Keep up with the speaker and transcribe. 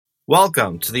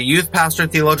Welcome to the Youth Pastor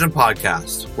Theologian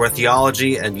Podcast, where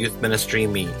theology and youth ministry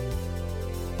meet.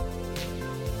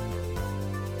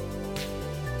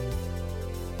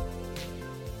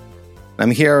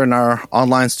 I'm here in our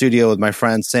online studio with my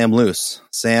friend Sam Luce.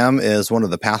 Sam is one of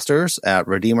the pastors at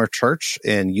Redeemer Church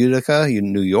in Utica,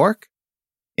 New York,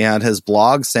 and his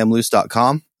blog,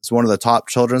 samluce.com, is one of the top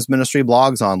children's ministry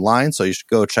blogs online, so you should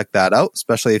go check that out,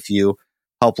 especially if you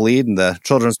help lead in the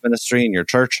children's ministry in your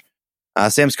church.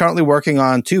 Sam's currently working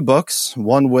on 2 books,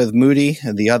 one with Moody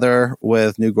and the other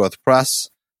with New Growth Press.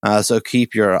 So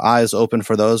keep your eyes open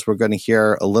for those. We're going to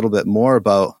hear a little bit more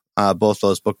about both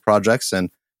those book projects in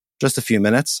just a few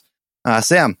minutes.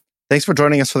 Sam, thanks for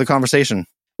joining us for the conversation.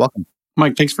 Welcome.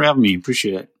 Mike, thanks for having me.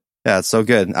 Appreciate it. Yeah, it's so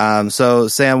good. So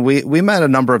Sam, we met a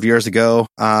number of years ago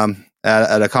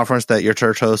at a conference that your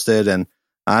church hosted, and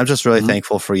I'm just really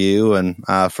thankful for you and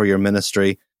for your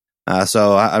ministry.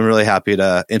 So I'm really happy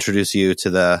to introduce you to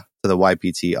the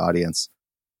YPT audience.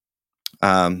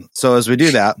 So as we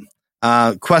do that,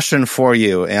 question for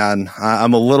you, and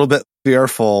I'm a little bit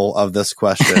fearful of this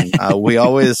question. We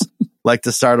always like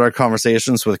to start our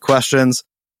conversations with questions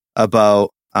about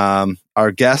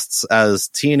our guests as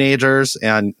teenagers,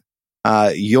 and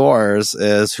yours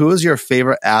is, who is your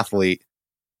favorite athlete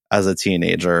as a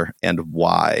teenager and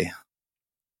why?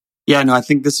 Yeah, no, I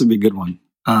think this would be a good one.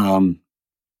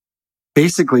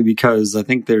 Basically, because I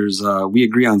think we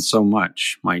agree on so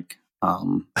much, Mike.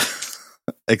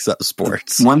 Except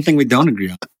sports. One thing we don't agree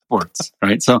on, sports,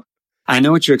 right? So I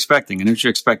know what you're expecting. I know what you're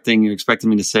expecting. You're expecting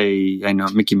me to say, I know,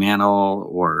 Mickey Mantle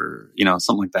or,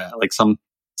 something like that. Like some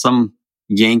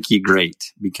Yankee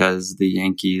great, because the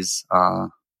Yankees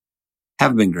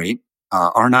have been great.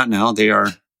 Are not now. They're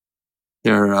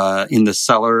in the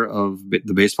cellar of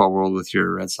the baseball world with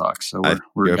your Red Sox. So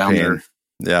we're down there.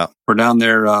 Yeah. We're down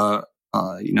there,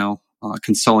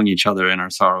 consoling each other in our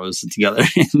sorrows together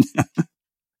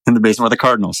in the basement with the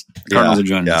Cardinals. The Cardinals are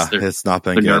joining us. It's not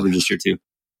been good. They're garbage this year too.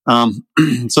 So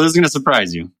this is going to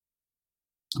surprise you.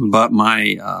 But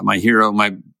my hero,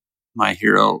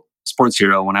 sports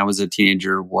hero when I was a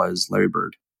teenager was Larry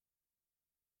Bird.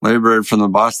 Larry Bird from the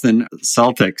Boston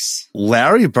Celtics.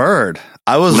 Larry Bird.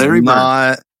 I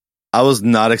was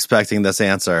not expecting this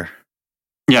answer.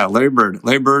 Yeah, Larry Bird.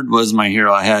 Larry Bird was my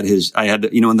hero.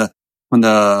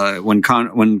 When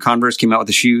Converse came out with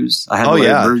the shoes, I had the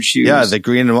Larry Bird shoes. Yeah, the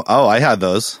green. I had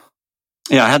those.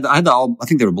 Yeah, I had I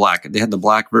think they were black. They had the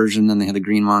black version, and they had the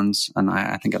green ones, and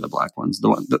I think I had the black ones.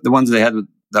 The ones they had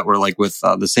that were like with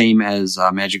the same as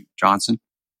Magic Johnson.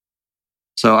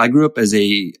 So I grew up as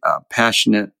a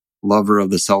passionate lover of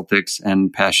the Celtics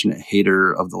and passionate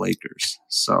hater of the Lakers.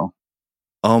 So,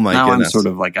 oh my now goodness, I'm sort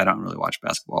of like, I don't really watch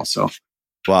basketball, so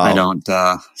wow. I don't.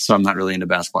 So I'm not really into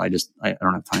basketball. I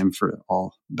don't have time for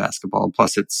all basketball.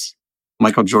 Plus, it's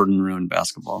Michael Jordan ruined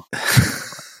basketball.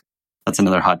 That's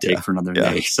another hot take for another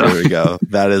day. So there we go.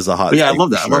 That is a hot take. Yeah, I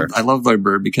love that. Sure. I love Larry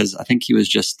Bird because I think he was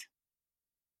just,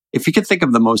 if you could think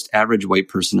of the most average white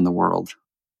person in the world,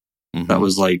 that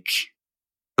was like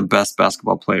the best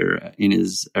basketball player in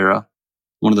his era.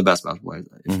 One of the best basketball players.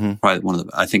 Probably one of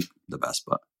the, I think the best,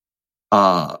 but,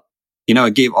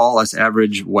 it gave all us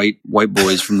average white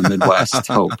boys from the Midwest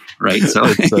hope, right? So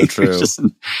it's so true. Just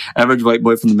an average white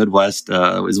boy from the Midwest,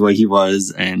 is what he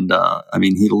was. And,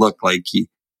 he looked like you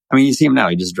see him now,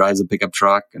 he just drives a pickup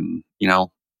truck and,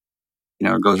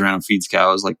 goes around and feeds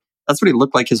cows. Like, that's what he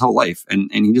looked like his whole life.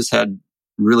 And he just had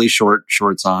really short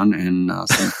shorts on and,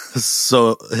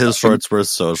 so his shorts were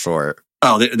so short.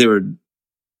 Oh, they were,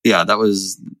 yeah, that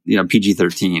was,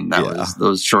 PG-13. That was,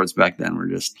 those shorts back then were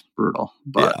just brutal.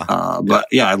 But, I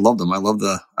loved them. I love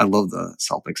the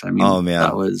Celtics. Oh man,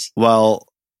 that was, well,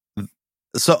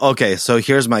 so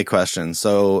here's my question.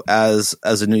 So as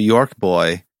a New York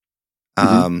boy,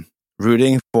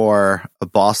 rooting for a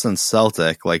Boston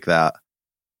Celtic like that,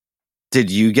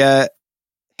 did you get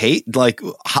hate? Like,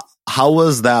 how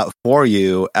was that for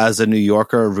you as a New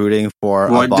Yorker rooting for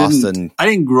a Boston? I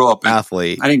didn't grow up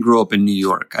athlete. I didn't grow up in New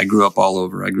York. I grew up all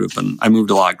over. I moved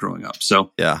a lot growing up.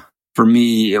 So yeah, for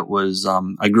me, it was,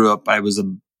 when I was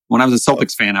a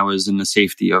Celtics fan, I was in the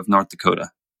safety of North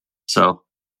Dakota. So,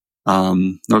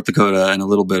 North Dakota and a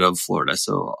little bit of Florida.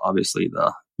 So obviously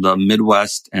the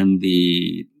Midwest and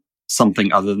the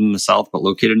something other than the South, but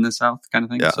located in the South kind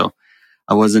of thing. Yeah. So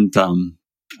I wasn't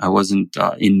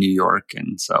in New York.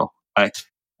 And so I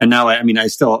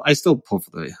still pull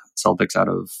for the Celtics out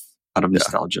of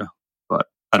nostalgia, but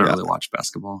I don't really watch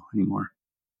basketball anymore.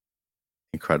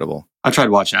 Incredible. I tried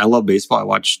watching. I love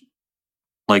baseball.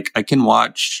 I can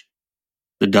watch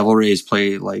the Devil Rays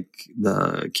play like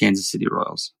the Kansas City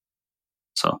Royals.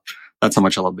 So that's how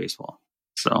much I love baseball.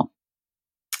 So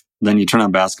then you turn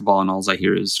on basketball and all I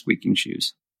hear is squeaking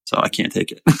shoes. So I can't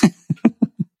take it.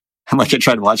 I'm like, I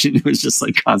tried watching it. It was just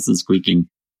like constant squeaking.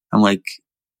 I'm like,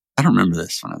 I don't remember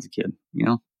this when I was a kid, you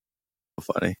know?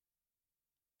 Funny.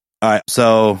 All right.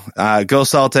 So, go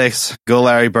Celtics, go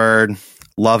Larry Bird.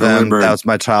 Love him. That was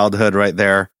my childhood right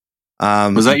there.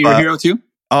 Was that your hero too?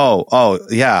 Oh,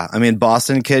 yeah. I mean,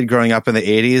 Boston kid growing up in the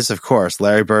 80s, of course.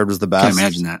 Larry Bird was the best. Can't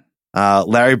imagine that.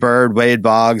 Larry Bird, Wade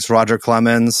Boggs, Roger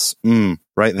Clemens,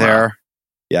 right there. Wow.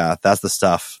 Yeah, that's the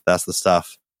stuff. That's the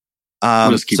stuff.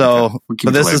 But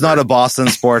this is not a Boston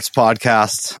sports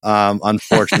podcast,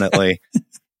 unfortunately.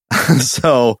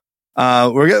 So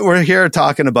we're here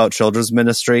talking about children's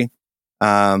ministry.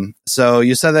 So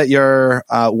you said that you're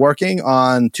working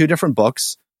on 2 different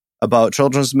books about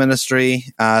children's ministry.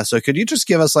 So could you just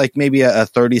give us like maybe a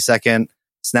 30-second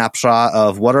snapshot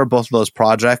of what are both of those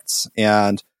projects,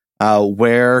 and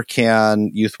where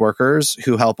can youth workers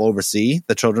who help oversee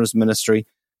the children's ministry,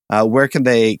 where can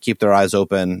they keep their eyes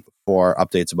open for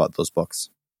updates about those books?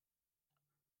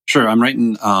 Sure. I'm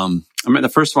writing,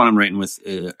 the first one I'm writing with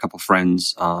a couple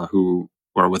friends who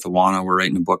are with Awana. We're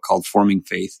writing a book called Forming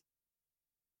Faith,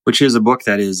 which is a book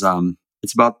that is,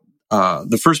 it's about,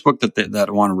 the first book that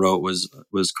Awana wrote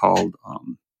was called,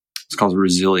 it's called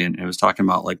Resilient. It was talking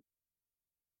about like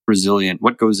resilient,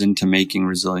 what goes into making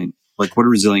resilient, like what do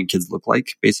resilient kids look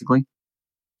like, basically.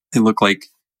 They look like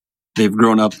they've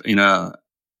grown up in a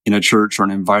church or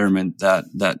an environment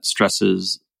that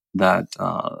stresses that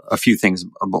a few things: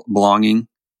 belonging,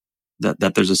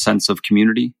 that there's a sense of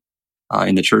community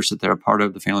in the church that they're a part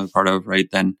of, the family they're a part of, right?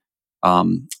 Then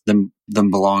them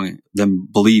belonging, them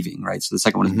believing, right? So the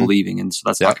second one is believing, and so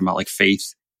that's talking about like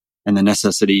faith and the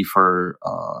necessity for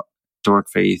historic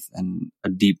faith and a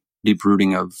deep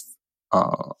rooting of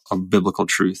biblical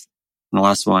truth. And the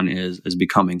last one is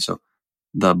becoming. So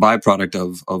the byproduct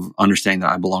of understanding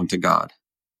that I belong to God,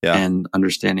 and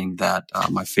understanding that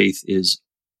my faith is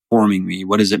forming me.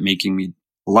 What is it making me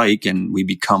like? And we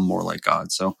become more like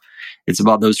God. So it's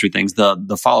about those 3 things.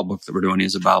 The follow book that we're doing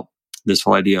is about this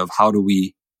whole idea of how do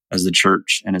we, as the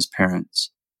church and as parents,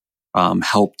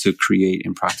 help to create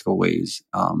in practical ways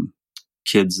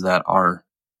kids that are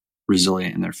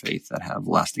resilient in their faith, that have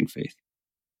lasting faith.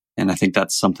 And I think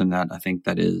that's something that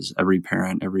is every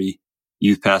parent, every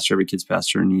youth pastor, every kids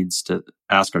pastor needs to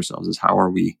ask ourselves: is how are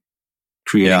we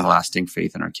creating lasting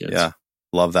faith in our kids? Yeah.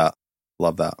 Love that.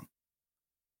 The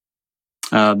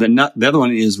other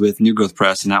one is with New Growth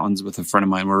Press, and that one's with a friend of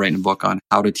mine. We're writing a book on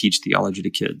how to teach theology to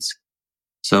kids.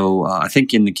 So I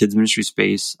think in the kids ministry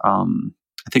space, I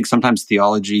think sometimes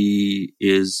theology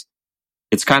it's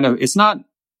not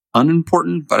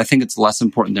unimportant, but I think it's less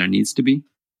important than it needs to be.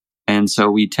 And so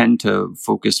we tend to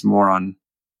focus more on,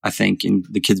 I think in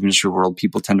the kids ministry world,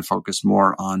 people tend to focus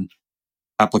more on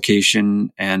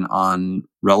application and on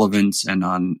relevance and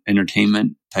on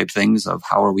entertainment type things of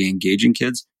how are we engaging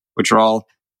kids, which are all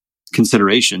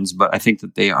considerations, but I think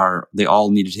that they all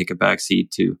need to take a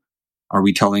backseat to, are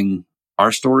we telling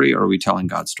our story or are we telling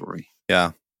God's story?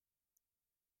 Yeah.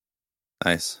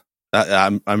 Nice.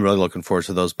 I'm really looking forward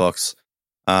to those books.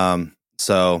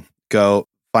 So go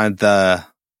find the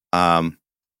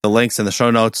links in the show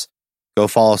notes. Go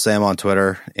follow Sam on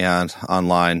Twitter and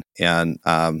online, and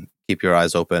keep your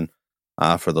eyes open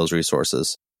for those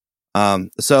resources.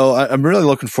 So I'm really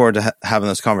looking forward to having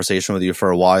this conversation with you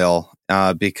for a while,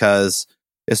 because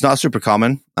it's not super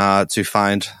common to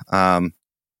find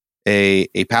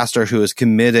a pastor who is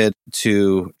committed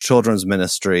to children's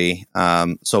ministry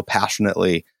so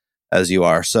passionately as you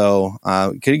are. So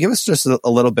can you give us just a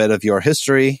little bit of your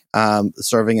history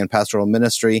serving in pastoral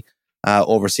ministry,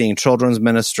 overseeing children's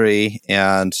ministry,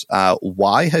 and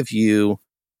why have you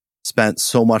spent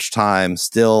so much time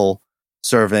still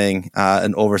serving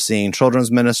and overseeing children's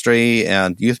ministry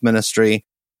and youth ministry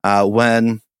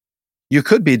when you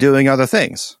could be doing other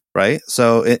things, right?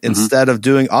 So instead of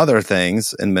doing other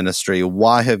things in ministry,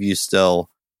 why have you still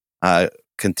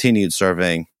continued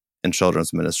serving in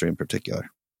children's ministry in particular?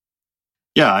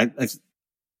 Yeah,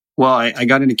 I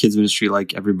got into kids ministry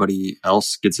like everybody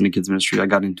else gets into kids ministry. I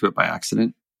got into it by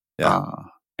accident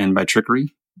and by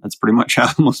trickery. That's pretty much how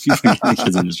most people get into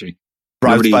kids ministry.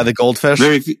 Bribed by the goldfish?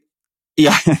 Very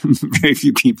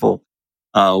few people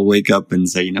wake up and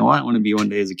say, you know what, I want to be one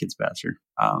day as a kids pastor.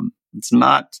 I'm sure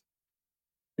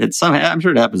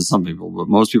it happens to some people, but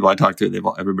most people I talk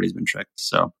to, everybody's been tricked.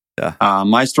 So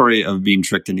my story of being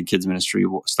tricked into kids ministry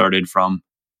started from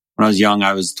when I was young.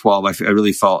 I was 12. I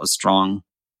really felt a strong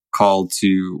call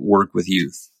to work with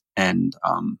youth. And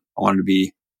I wanted to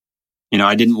be,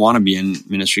 I didn't want to be in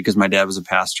ministry because my dad was a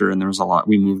pastor and there was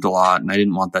we moved a lot, and I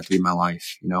didn't want that to be my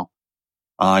life,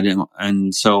 I didn't,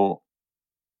 and so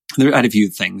I had a few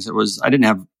things. I don't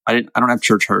have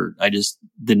church hurt. I just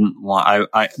didn't want,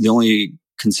 the only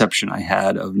conception I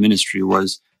had of ministry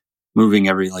was moving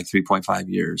every like 3.5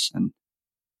 years. And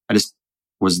I just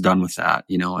was done with that,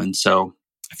 and so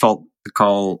I felt the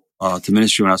call to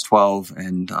ministry when I was 12,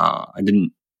 and I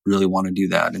didn't really want to do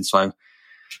that. And so I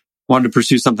wanted to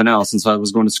pursue something else. And so I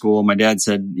was going to school. My dad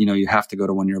said, you have to go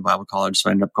to 1 year Bible college. So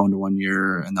I ended up going to 1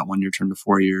 year, and that 1 year turned to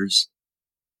 4 years.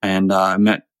 And I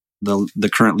met the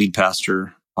current lead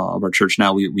pastor of our church.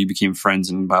 Now we became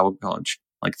friends in Bible college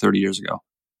like 30 years ago.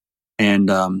 And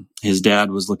his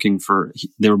dad was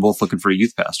they were both looking for a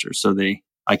youth pastor. So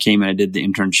I came and I did the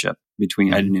internship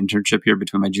I did an internship here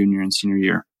between my junior and senior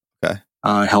year. Okay.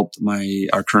 I helped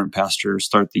our current pastor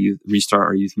restart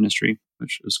our youth ministry,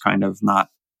 which was kind of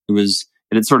it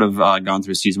had sort of gone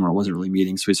through a season where it wasn't really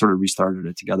meeting. So we sort of restarted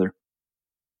it together.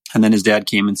 And then his dad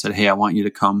came and said, "Hey, I want you to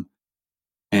come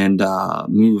and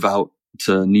move out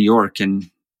to New York." And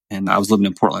I was living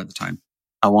in Portland at the time.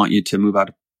 "I want you to move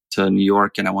out to New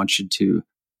York, and I want you to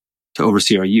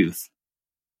oversee our youth."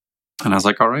 And I was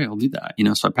like, "All right, I'll do that."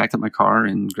 So I packed up my car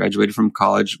and graduated from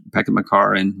college, packed up my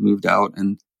car and moved out.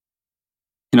 And,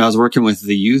 I was working with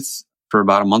the youth for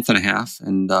about a month and a half.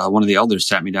 And one of the elders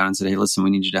sat me down and said, "Hey, listen, we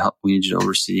need you to help. We need you to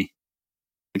oversee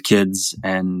the kids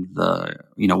and the,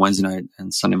 Wednesday night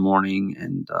and Sunday morning."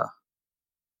 And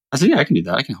I said, "Yeah, I can do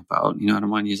that. I can help out. I don't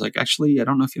mind." He's like, "Actually, I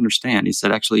don't know if you understand." He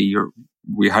said, "Actually,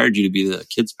 we hired you to be the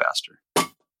kids pastor."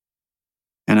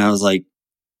 And I was like,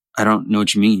 "I don't know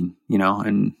what you mean,"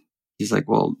 and he's like,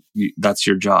 "Well, that's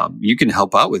your job. You can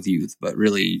help out with youth, but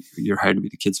really you're hired to be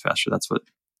the kids pastor. That's what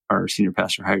our senior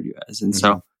pastor hired you as." And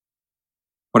so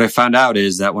what I found out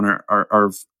is that when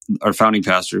our founding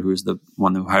pastor, who is the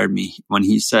one who hired me, when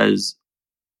he says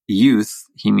youth,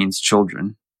 he means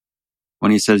children.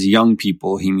 When he says young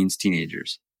people, he means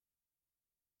teenagers.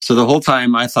 So the whole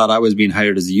time I thought I was being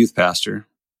hired as a youth pastor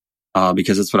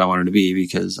because that's what I wanted to be,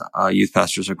 because youth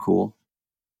pastors are cool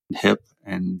and hip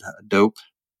and dope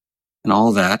and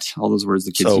all that, all those words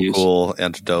the kids use. So cool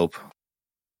and dope.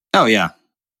 Oh, yeah.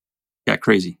 Yeah,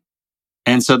 crazy.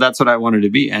 And so that's what I wanted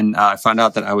to be. And I found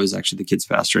out that I was actually the kids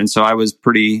pastor. And so I was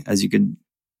as you could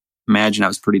imagine, I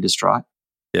was pretty distraught.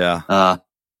 Yeah.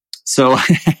 So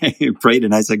I prayed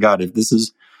and I said, "God, if this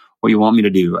is what you want me to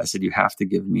do," I said, "you have to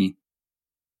give me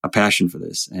a passion for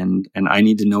this. And I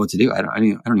need to know what to do. I don't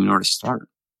even know where to start.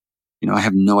 I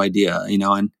have no idea,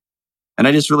 and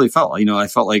I just really felt, I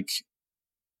felt like,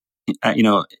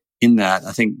 in that,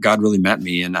 I think God really met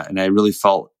me. And I really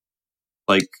felt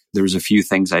like there was a few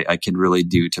things I could really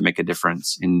do to make a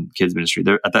difference in kids ministry.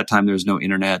 At that time, there was no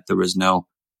internet. There was no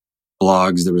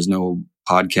blogs. There was no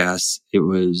podcasts. It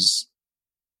was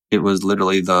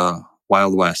literally the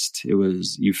Wild West. It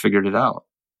was, you figured it out.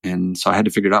 And so I had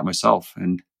to figure it out myself,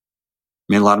 and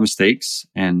made a lot of mistakes,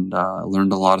 and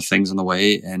learned a lot of things on the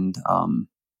way. And,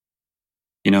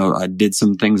 I did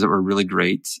some things that were really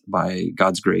great by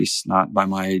God's grace, not by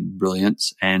my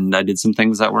brilliance. And I did some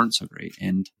things that weren't so great.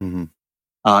 And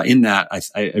in that,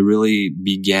 I really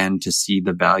began to see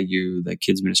the value that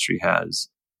kids ministry has.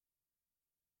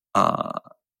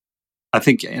 I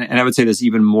think, and I would say this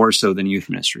even more so than youth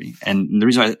ministry. And the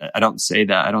reason I don't say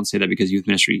that because youth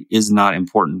ministry is not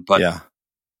important, but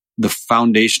the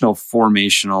foundational,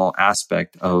 formational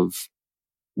aspect of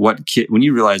when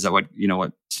you realize that what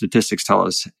statistics tell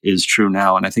us is true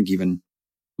now, and I think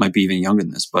might be even younger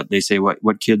than this, but they say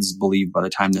what kids believe by the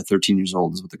time they're 13 years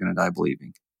old is what they're going to die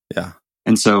believing. Yeah.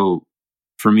 And so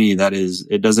for me,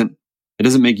 it doesn't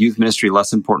make youth ministry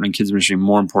less important and kids ministry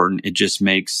more important. It just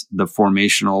makes the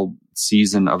formational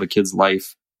season of a kid's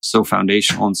life so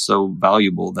foundational and so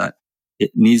valuable that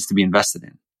it needs to be invested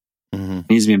in. It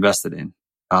needs to be invested in.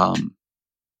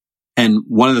 And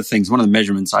one of the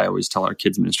measurements I always tell our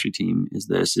kids ministry team is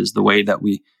the way that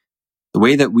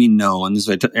we know, and this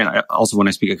is and I also, when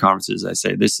I speak at conferences, I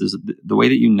say this is the way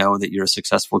that you know that you're a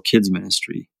successful kids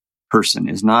ministry person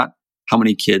is not how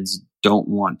many kids don't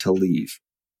want to leave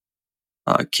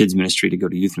kids ministry to go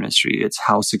to youth ministry. It's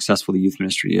how successful the youth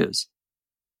ministry is.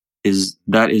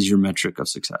 That is your metric of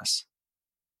success.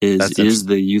 Is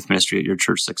the youth ministry at your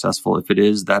church successful? If it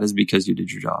is, that is because you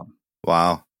did your job.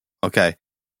 Wow. Okay.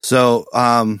 So,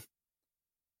 can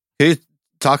you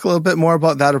talk a little bit more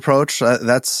about that approach?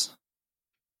 That's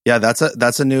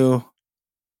a new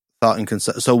thought and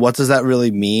concept. So what does that really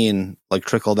mean? Like,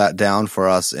 trickle that down for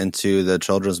us into the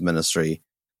children's ministry.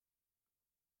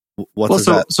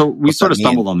 So we sort of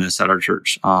stumbled on this at our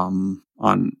church,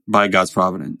 by God's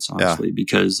providence, honestly,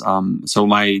 because,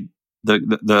 so our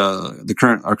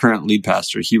current lead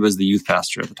pastor, he was the youth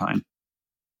pastor at the time.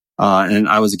 And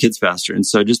I was a kids pastor. And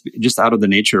so just out of the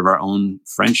nature of our own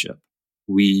friendship,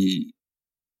 we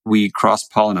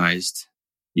cross-pollinized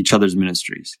each other's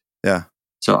ministries. Yeah.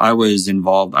 So I was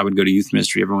involved. I would go to youth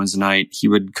ministry every Wednesday night. He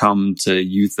would come to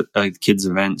youth kids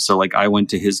events. So like I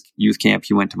went to his youth camp.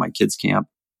 He went to my kids camp.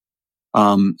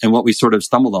 And what we sort of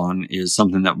stumbled on is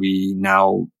something that we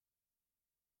now,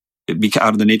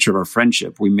 out of the nature of our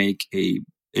friendship, we make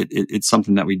it's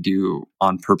something that we do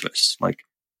on purpose. Like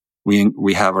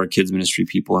we have our kids ministry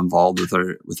people involved with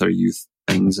our youth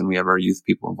things, and we have our youth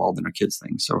people involved in our kids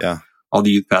things. So yeah. All the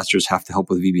youth pastors have to help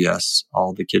with VBS.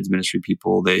 All the kids ministry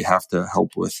people, they have to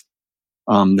help with,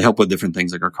 different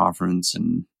things like our conference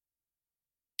and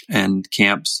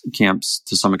camps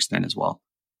to some extent as well.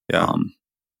 Yeah.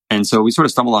 And so we sort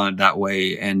of stumbled on it that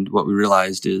way. And what we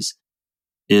realized is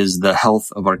the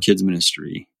health of our kids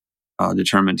ministry,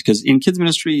 determined, because in kids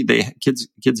ministry,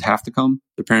 kids have to come.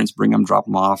 Their parents bring them, drop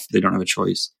them off. They don't have a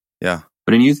choice. Yeah.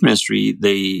 But in youth ministry,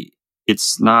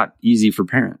 it's not easy for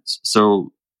parents.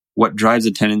 So what drives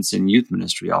attendance in youth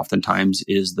ministry oftentimes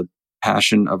is the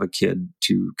passion of a kid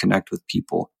to connect with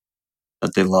people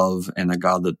that they love and a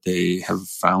God that they have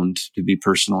found to be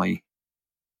personally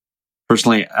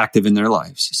active in their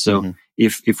lives. So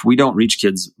if we don't reach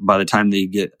kids by the time they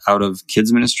get out of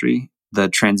kids ministry, the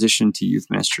transition to youth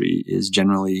ministry is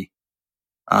generally,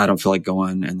 I don't feel like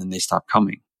going, and then they stop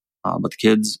coming. But the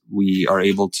kids, we are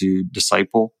able to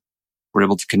disciple, we're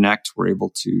able to connect, we're able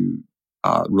to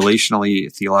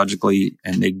relationally, theologically,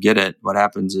 and they get it. What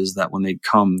happens is that when they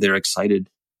come, they're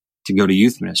excited to go to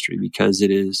youth ministry because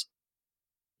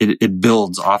it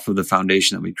builds off of the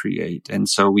foundation that we create. And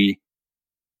so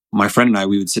my friend and I,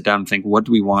 we would sit down and think, what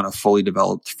do we want a fully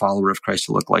developed follower of Christ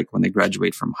to look like when they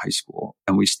graduate from high school?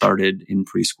 And we started in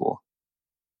preschool.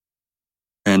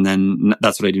 And then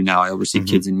that's what I do now. I oversee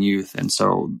kids and youth. And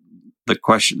so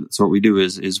what we do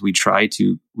is we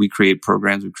create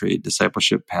programs, we create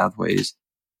discipleship pathways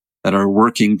that are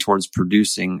working towards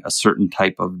producing a certain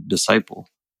type of disciple.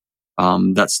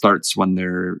 That starts when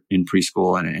they're in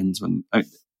preschool and it ends when,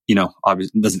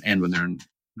 obviously it doesn't end when they're in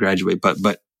graduate,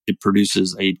 but it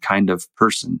produces a kind of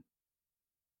person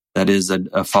that is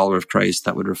a follower of Christ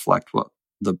that would reflect what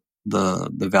the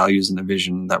values and the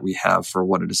vision that we have for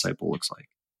what a disciple looks like.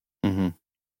 Mm-hmm.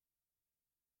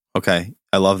 Okay.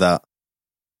 I love that.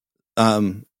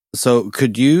 So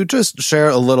could you just share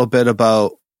a little bit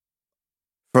about,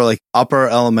 for like upper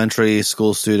elementary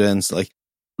school students, like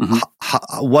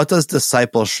what does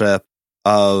discipleship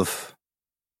of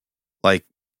like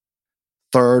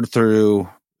 3rd through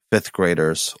 5th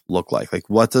graders look like? Like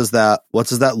what does that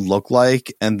look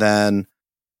like? And then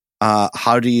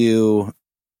how do you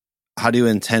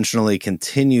intentionally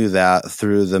continue that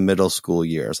through the middle school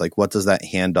years? Like what does that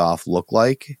handoff look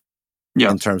like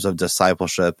in terms of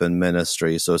discipleship and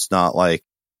ministry? So it's not like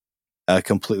a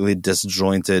completely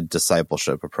disjointed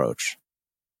discipleship approach.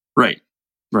 Right.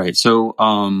 So,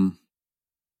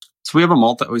 we have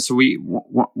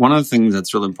one of the things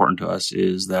that's really important to us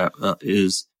is that,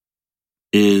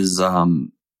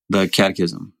 the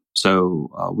catechism.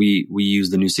 So, we use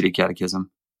the New City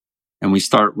Catechism, and we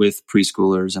start with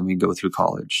preschoolers and we go through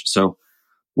college. So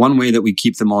one way that we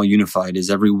keep them all unified is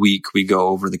every week we go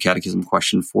over the catechism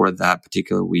question for that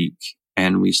particular week.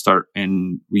 And we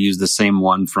use the same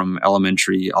one from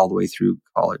elementary all the way through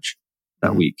college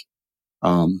that week.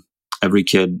 Every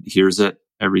kid hears it.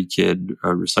 Every kid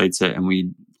recites it, and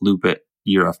we loop it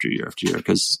year after year after year,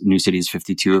 because New City is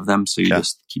 52 of them. So you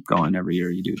just keep going every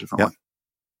year. You do a different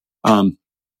one.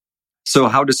 So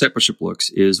how discipleship looks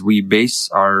is we base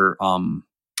our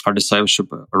discipleship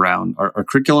around our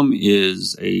curriculum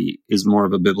is more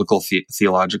of a biblical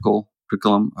theological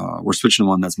curriculum. We're switching to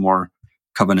one that's more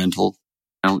covenantal,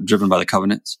 driven by the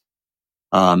covenants.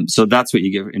 So that's what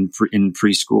you give in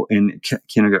preschool, in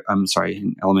kindergarten.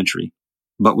 in elementary.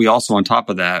 But we also, on top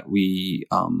of that, we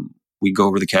go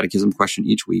over the catechism question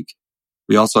each week.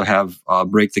 We also have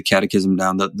break the catechism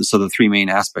down. So the 3 main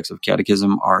aspects of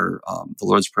catechism are the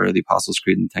Lord's Prayer, the Apostles'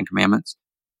 Creed, and the 10 Commandments.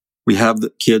 We have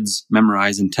the kids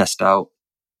memorize and test out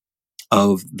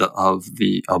of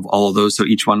all of those. So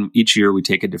each year we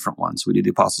take a different one. So we do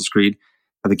the Apostles' Creed,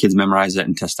 have the kids memorize it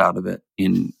and test out of it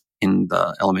in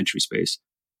the elementary space.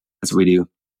 That's what we do.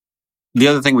 The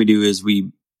other thing we do is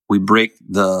we break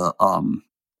our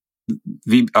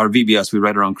VBS. We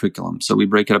write our own curriculum. So we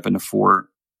break it up into four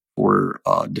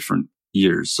different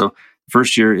years. So the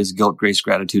first year is Guilt, Grace,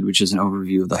 Gratitude, which is an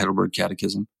overview of the Heidelberg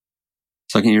Catechism.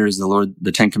 Second year is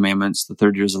the 10 Commandments. The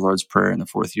third year is the Lord's Prayer, and the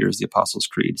fourth year is the Apostles'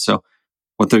 Creed. So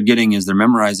what they're getting is they're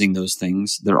memorizing those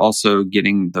things. They're also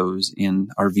getting those in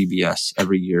our VBS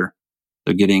every year.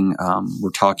 So we're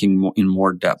talking in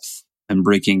more depth and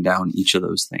breaking down each of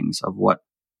those things of what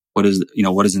is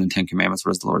in the Ten Commandments,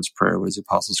 what is the Lord's Prayer, what is the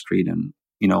Apostles' Creed, and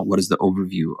what is the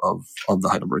overview of the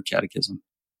Heidelberg Catechism.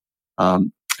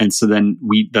 And so then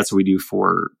that's what we do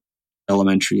for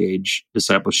elementary age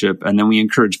discipleship. And then we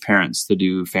encourage parents to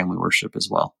do family worship as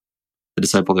well, to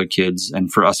disciple their kids.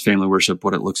 And for us, family worship,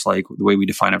 what it looks like, the way we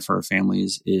define it for our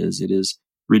families is it is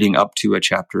reading up to a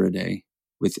chapter a day,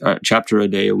 with a chapter a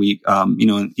day a week.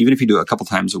 Even if you do it a couple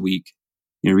times a week,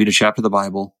 read a chapter of the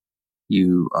Bible,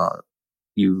 you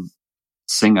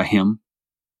sing a hymn,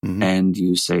 and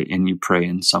you pray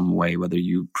in some way, whether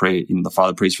you pray, the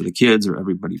Father prays for the kids or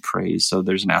everybody prays. So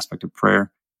there's an aspect of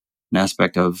prayer, an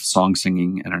aspect of song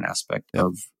singing, and an aspect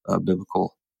of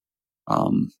biblical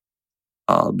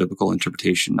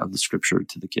interpretation of the scripture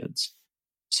to the kids.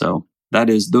 So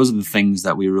those are the things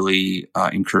that we really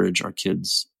encourage our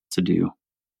kids to do.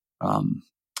 And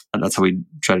that's how we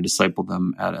try to disciple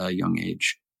them at a young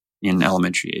age, in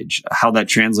elementary age. How that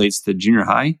translates to junior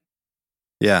high,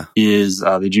 is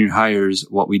the junior hires.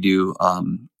 What we do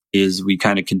is we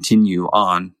kind of continue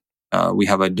on. We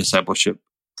have a discipleship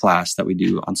class that we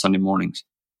do on Sunday mornings.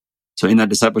 So in that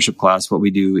discipleship class, what we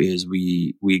do is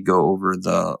we go over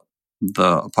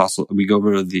we go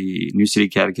over the New City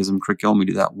Catechism curriculum. We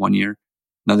do that 1 year.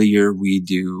 Another year we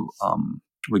go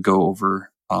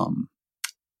over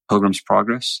Pilgrim's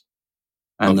Progress.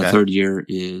 And the third year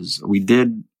is we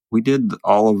did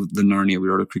all of the Narnia. We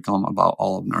wrote a curriculum about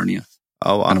all of Narnia.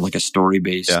 Oh, wow. Kind of like a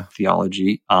story-based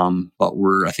theology. But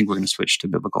I think we're going to switch to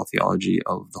biblical theology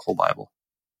of the whole Bible.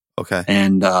 Okay.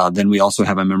 And then we also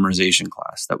have a memorization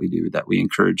class that we do, that we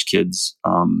encourage kids.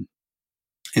 And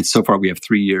so far we have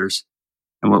 3 years.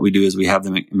 And what we do is we have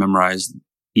them memorize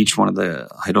each one of the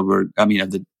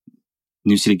of the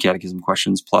New City Catechism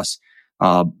questions, plus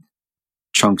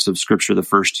chunks of scripture the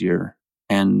first year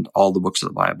and all the books of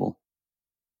the Bible.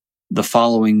 The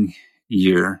following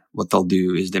year, what they'll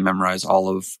do is they memorize all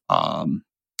of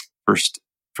First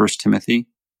Timothy,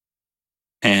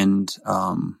 and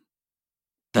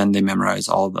then they memorize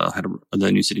all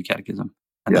the New City Catechism,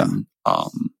 and then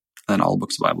all the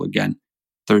books of the Bible again.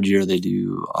 Third year they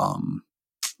do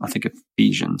I think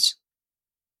Ephesians,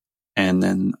 and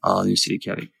then New City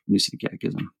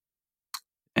Catechism.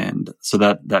 And so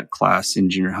that class in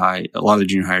junior high, a lot of the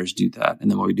junior hires do that. And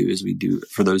then what we do is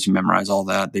for those who memorize all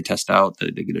that, they test out,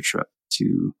 they get a trip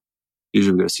to,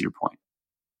 usually we go to Cedar Point.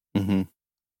 Mm-hmm.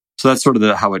 So that's sort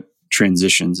of how it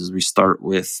transitions, is we start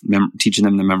with teaching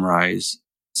them to memorize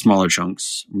smaller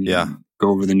chunks. We go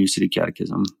over the New City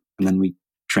Catechism, and then we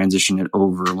transition it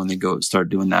over when they start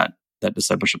doing that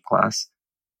discipleship class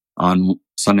on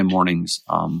Sunday mornings.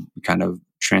 We kind of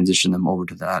transition them over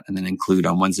to that, and then include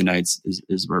on Wednesday nights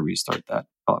is where we start that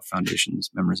foundations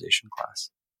memorization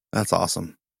class. That's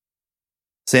awesome.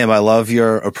 Sam, I love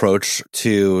your approach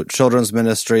to children's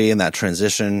ministry and that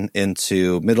transition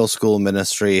into middle school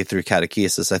ministry through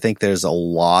catechesis. I think there's a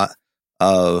lot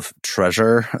of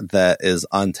treasure that is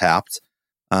untapped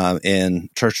in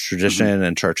church tradition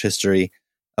and church history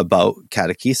about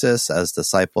catechesis as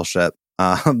discipleship.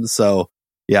 So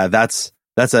yeah, that's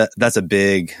a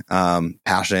big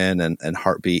passion and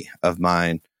heartbeat of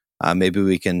mine. Maybe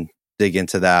we can dig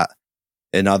into that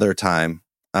another time.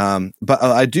 But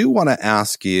I do want to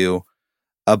ask you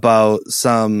about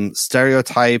some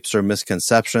stereotypes or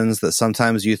misconceptions that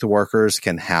sometimes youth workers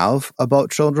can have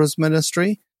about children's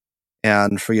ministry,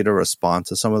 and for you to respond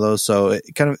to some of those. So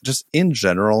kind of just in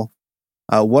general,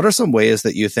 what are some ways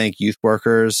that you think youth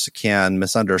workers can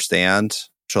misunderstand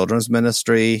children's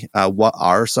ministry? What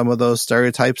are some of those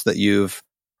stereotypes that you've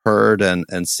heard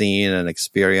and seen and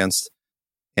experienced?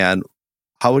 And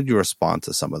how would you respond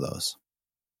to some of those?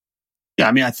 Yeah,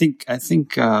 I mean, I think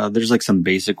there's like some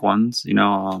basic ones,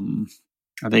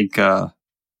 I think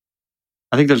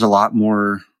there's a lot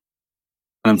more,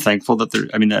 and I'm thankful that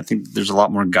I think there's a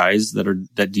lot more guys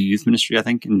that do youth ministry. I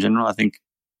think in general, I think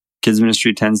kids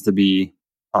ministry tends to be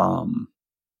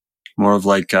more of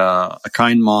like a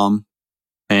kind mom,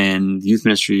 and youth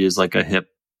ministry is like a hip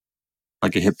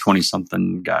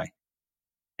 20-something guy.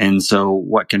 And so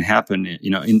what can happen,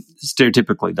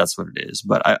 stereotypically, that's what it is.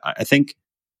 But I think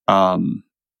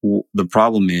the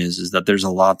problem is that there's a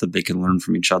lot that they can learn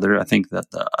from each other. I think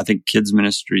that kids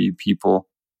ministry people,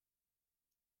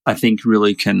 I think,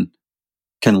 really can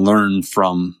learn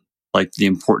from like the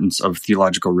importance of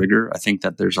theological rigor. I think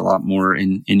that there's a lot more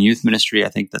in youth ministry. I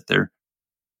think that there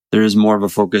is more of a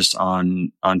focus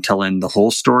on telling the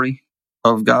whole story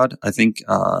of God. I think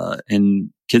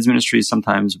in kids ministry,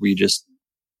 sometimes we just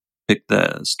pick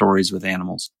the stories with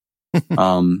animals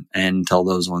and tell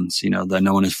those ones, the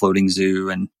No One is Floating Zoo,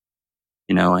 and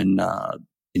and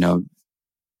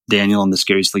Daniel and the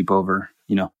Scary Sleepover,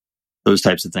 those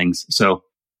types of things. So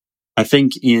I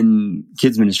think in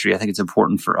kids ministry, I think it's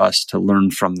important for us to learn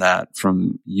from that,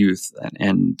 from youth.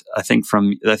 And I think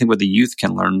what the youth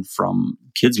can learn from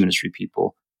kids ministry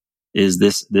people is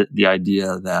the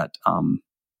idea that,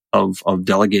 of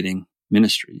delegating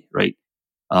ministry, right?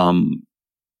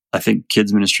 I think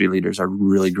kids ministry leaders are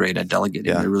really great at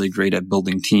delegating. Yeah. They're really great at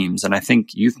building teams. And I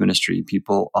think youth ministry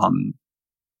people,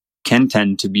 can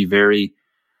tend to be very,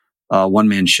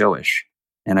 one-man showish.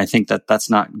 And I think that that's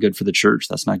not good for the church.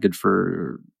 That's not good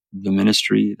for the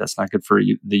ministry. That's not good for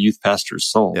the youth pastor's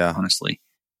soul, honestly.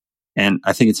 And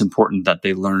I think it's important that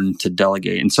they learn to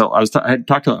delegate. And so I had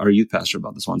talked to our youth pastor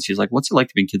about this once. He's like, "What's it like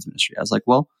to be in kids ministry?" I was like,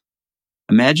 "Well,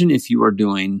 imagine if you are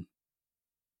doing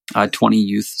 20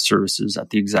 youth services at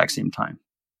the exact same time.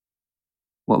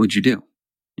 What would you do?"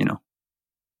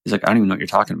 He's like, "I don't even know what you're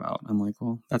talking about." I'm like,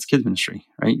 "Well, that's kids ministry,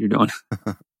 right? You're doing."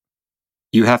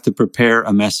 You have to prepare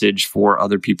a message for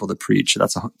other people to preach.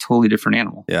 That's a totally different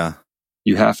animal. Yeah.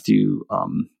 You have to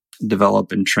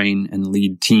develop and train and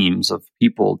lead teams of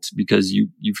people because you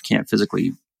can't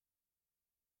physically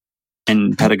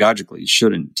and pedagogically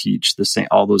shouldn't teach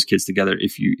all those kids together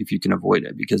if you can avoid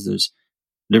it, because there's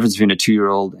the difference between a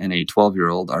 2-year-old and a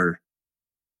 12-year-old are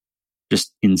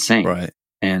just insane. Right.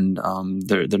 And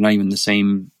they're not even in the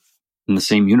same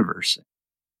universe.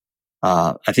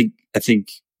 I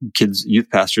think youth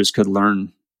pastors could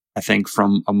learn, I think,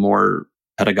 from a more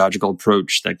pedagogical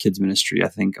approach that kids ministry, I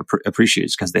think,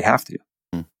 appreciates, because they have to.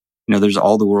 There's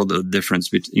all the world of difference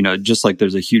between, just like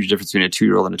there's a huge difference between a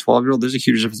 2-year-old and a 12-year-old, there's a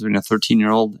huge difference between a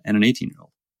 13-year-old and an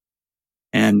 18-year-old.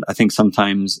 And I think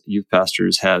sometimes youth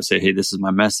pastors say, "Hey, this is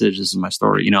my message, this is my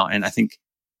story," and I think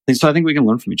we can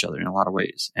learn from each other in a lot of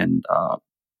ways. And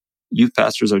youth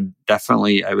pastors are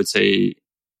definitely, I would say,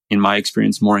 in my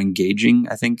experience, more engaging,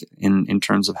 I think, in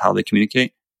terms of how they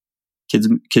communicate. Kids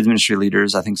ministry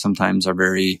leaders, I think, sometimes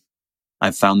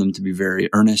I've found them to be very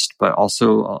earnest, but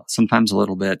also sometimes a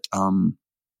little bit,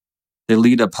 they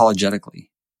lead apologetically.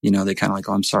 They kind of like,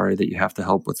 "Oh, I'm sorry that you have to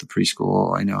help with the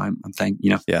preschool. I know I'm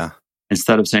Yeah.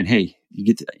 Instead of saying, "Hey," you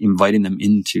get to inviting them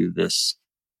into this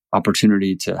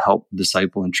opportunity to help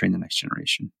disciple and train the next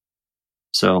generation.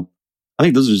 So I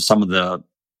think those are some of the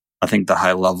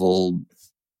high level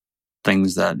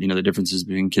things that, the differences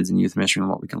between kids and youth ministry and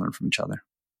what we can learn from each other.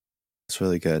 It's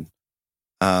really good.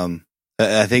 I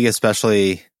think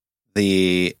especially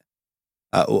the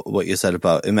what you said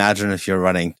about imagine if you're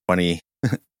running 20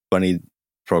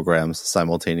 programs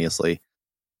simultaneously.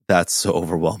 That's so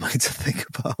overwhelming to think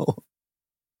about.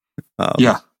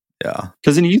 Yeah. Yeah.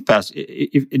 Because in a youth pastor,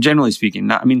 generally speaking,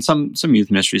 some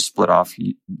youth ministries split off,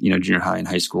 junior high and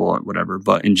high school or whatever.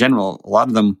 But in general,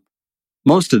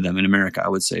 most of them in America, I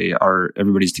would say, are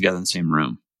everybody's together in the same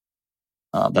room.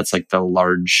 That's like the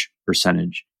large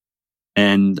percentage.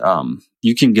 And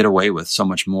you can get away with so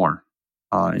much more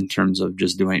in terms of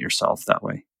just doing it yourself that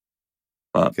way.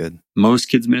 But most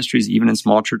kids ministries, even in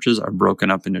small churches, are broken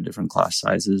up into different class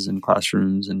sizes and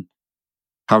classrooms, and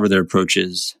however their approach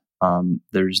is.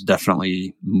 There's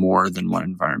definitely more than one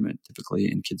environment typically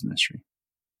in kids ministry.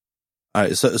 All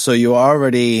right. So you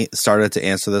already started to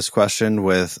answer this question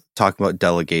with talking about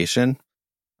delegation.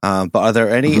 But are there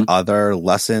any other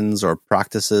lessons or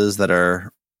practices that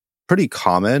are pretty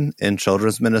common in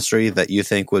children's ministry that you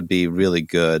think would be really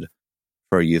good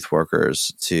for youth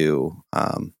workers to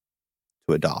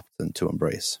adopt and to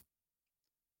embrace?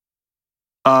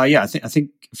 I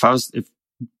think if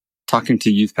talking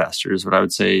to youth pastors, what I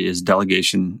would say is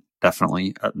delegation,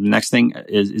 definitely. The next thing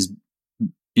is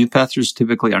youth pastors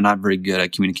typically are not very good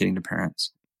at communicating to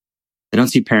parents. They don't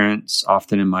see parents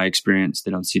often, in my experience.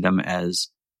 They don't see them as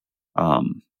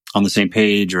on the same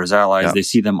page or as allies. Yeah. They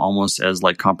see them almost as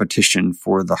like competition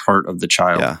for the heart of the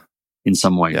child in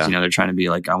some ways. Yeah. They're trying to be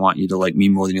like, "I want you to like me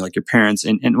more than you like your parents."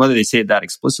 And whether they say it that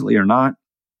explicitly or not,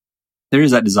 there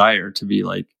is that desire to be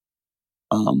like,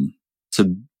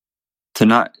 to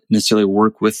not necessarily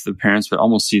work with the parents, but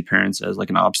almost see parents as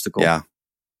like an obstacle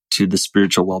to the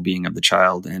spiritual well-being of the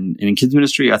child. And in kids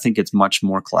ministry, I think it's much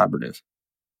more collaborative.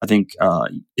 I think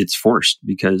it's forced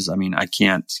because, I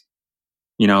can't,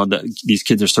 these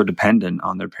kids are so dependent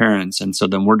on their parents. And so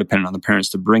then we're dependent on the parents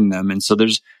to bring them. And so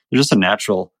there's just a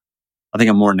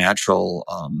more natural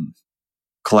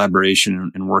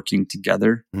collaboration and working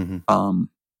together.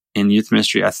 In youth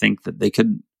ministry, I think that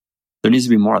there needs to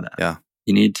be more of that. Yeah.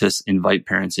 You need to invite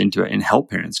parents into it and help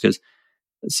parents, because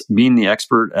being the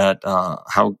expert at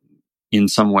how, in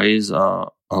some ways,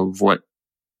 of what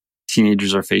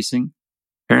teenagers are facing,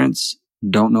 parents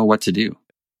don't know what to do.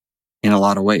 in a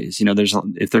lot of ways.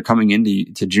 If they're coming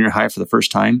into junior high for the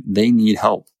first time, they need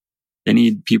help. They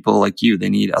need people like you. They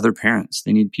need other parents.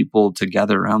 They need people to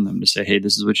gather around them to say, hey,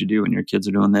 this is what you do when your kids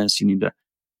are doing this.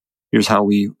 Here's how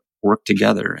we work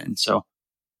together. And so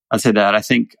I'd say that I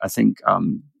think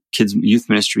youth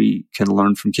ministry can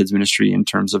learn from kids ministry in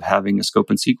terms of having a scope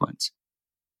and sequence.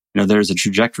 There's a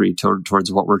trajectory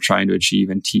towards what we're trying to achieve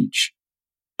and teach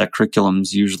that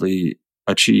curriculums usually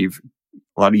achieve.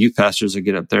 A lot of youth pastors that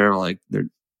get up there, like the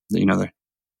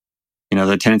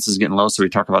attendance is getting low, so we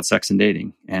talk about sex and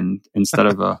dating, and instead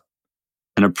of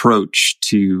an approach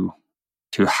to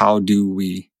how do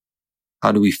we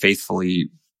faithfully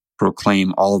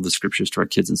proclaim all of the scriptures to our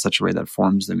kids in such a way that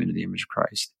forms them into the image of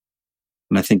Christ.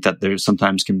 And I think that there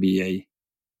sometimes can be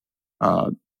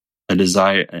a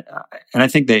desire, and I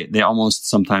think they almost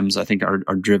sometimes I think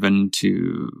are driven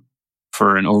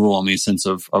for an overwhelming sense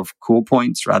of cool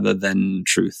points rather than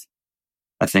truth.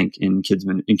 I think in kids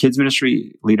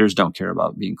ministry, leaders don't care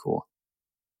about being cool.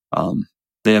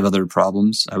 They have other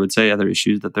problems, I would say, other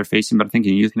issues that they're facing. But I think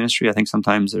in youth ministry, I think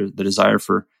sometimes the desire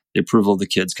for the approval of the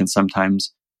kids can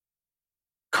sometimes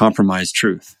compromise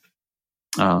truth,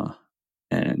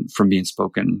 and from being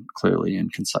spoken clearly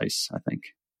and concise, I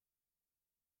think.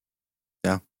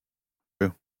 Yeah,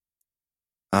 true.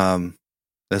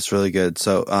 That's really good.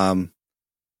 So,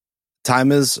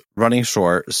 time is running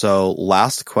short. So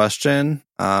last question,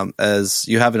 as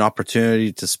you have an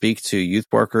opportunity to speak to youth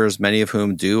workers, many of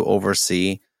whom do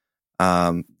oversee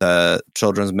the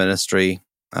children's ministry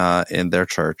in their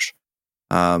church.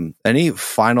 Any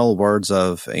final words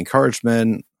of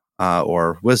encouragement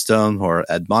or wisdom or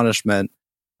admonishment?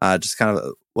 Just kind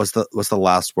of what's the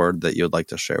last word that you would like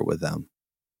to share with them?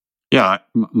 Yeah,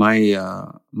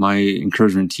 my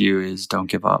encouragement to you is don't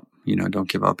give up. Don't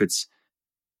give up. It's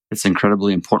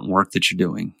incredibly important work that you're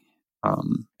doing,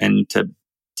 and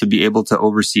to be able to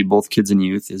oversee both kids and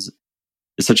youth is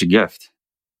such a gift.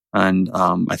 And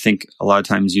I think a lot of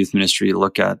times youth ministry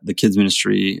look at the kids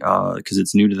ministry because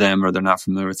it's new to them or they're not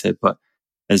familiar with it, but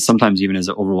as sometimes even as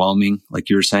overwhelming, like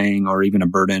you were saying, or even a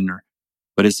burden.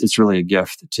 But it's really a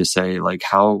gift to say, like,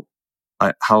 what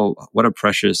a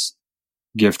precious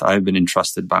gift I've been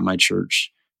entrusted by my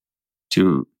church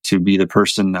to be the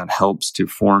person that helps to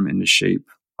form and to shape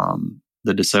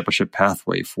the discipleship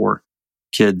pathway for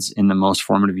kids in the most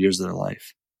formative years of their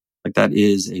life. Like, that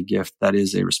is a gift. That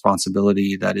is a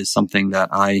responsibility. That is something that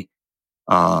I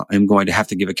am going to have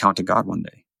to give account to God one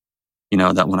day.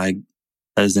 That when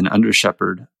as an under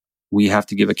shepherd, we have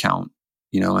to give account,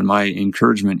 and my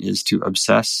encouragement is to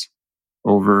obsess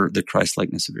over the Christ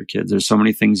likeness of your kids. There's so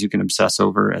many things you can obsess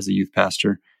over as a youth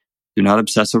pastor. Do not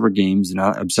obsess over games. Do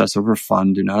not obsess over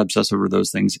fun. Do not obsess over those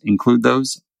things. Include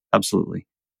those. Absolutely.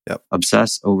 Yep.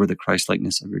 Obsess over the Christ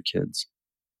likeness of your kids.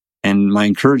 And my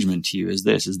encouragement to you is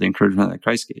the encouragement that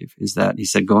Christ gave, is that he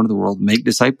said, go into the world, make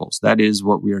disciples. That is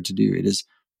what we are to do. It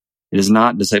is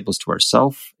not disciples to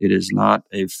ourselves. It is not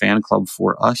a fan club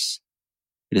for us.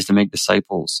 It is to make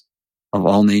disciples of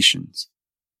all nations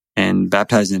and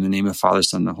baptize in the name of Father,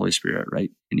 Son, and the Holy Spirit,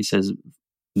 right? And he says,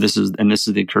 this is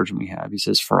the encouragement we have. He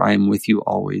says, for I am with you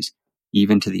always,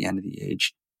 even to the end of the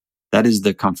age. That is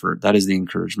the comfort. That is the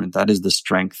encouragement. That is the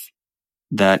strength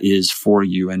that is for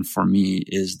you and for me,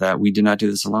 is that we do not do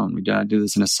this alone. We do not do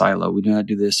this in a silo. We do not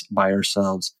do this by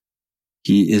ourselves.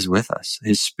 He is with us.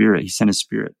 His Spirit, he sent his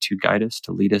Spirit to guide us,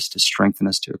 to lead us, to strengthen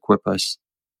us, to equip us,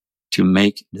 to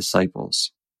make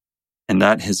disciples. And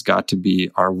that has got to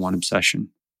be our one obsession.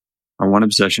 Our one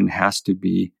obsession has to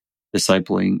be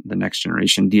discipling the next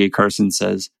generation. D.A. Carson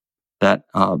says that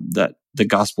the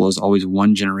gospel is always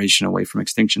one generation away from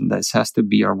extinction. This has to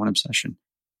be our one obsession.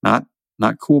 Not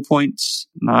cool points,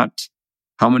 not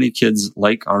how many kids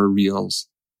like our reels,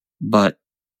 but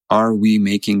are we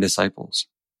making disciples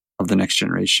of the next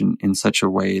generation in such a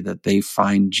way that they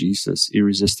find Jesus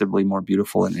irresistibly more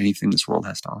beautiful than anything this world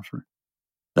has to offer?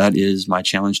 That is my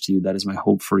challenge to you. That is my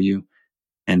hope for you.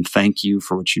 And thank you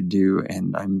for what you do.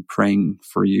 And I'm praying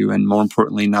for you. And more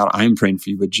importantly, not I'm praying for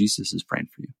you, but Jesus is praying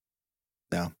for you.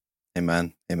 Yeah.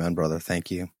 Amen. Amen, brother. Thank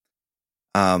you.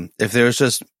 If there's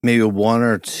just maybe one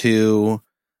or two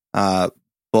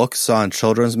books on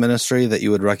children's ministry that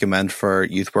you would recommend for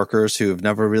youth workers who have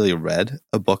never really read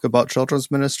a book about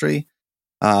children's ministry,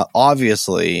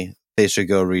 obviously they should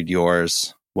go read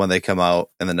yours when they come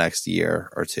out in the next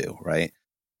year or two, right?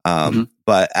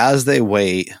 But as they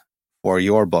wait for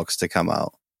your books to come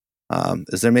out,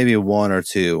 is there maybe one or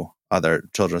two other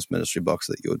children's ministry books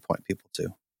that you would point people to?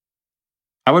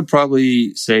 I would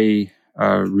probably say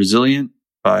Resilient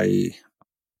by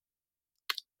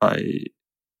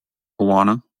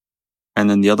Awana. And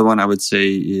then the other one I would say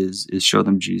is Show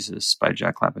Them Jesus by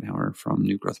Jack Lappenhauer from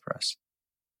New Growth Press.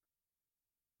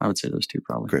 I would say those two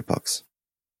probably. Great books.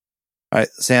 All right,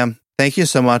 Sam, thank you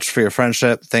so much for your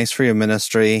friendship. Thanks for your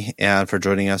ministry and for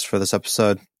joining us for this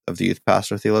episode of the Youth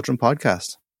Pastor Theologian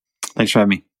Podcast. Thanks for having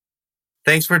me.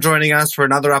 Thanks for joining us for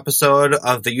another episode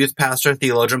of the Youth Pastor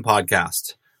Theologian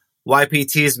Podcast.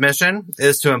 YPT's mission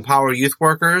is to empower youth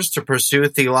workers to pursue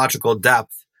theological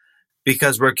depth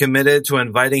because we're committed to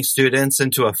inviting students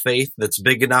into a faith that's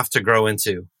big enough to grow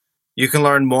into. You can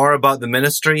learn more about the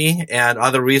ministry and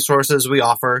other resources we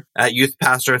offer at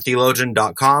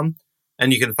youthpastortheologian.com,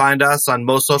 and you can find us on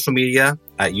most social media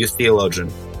at Youth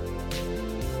Theologian.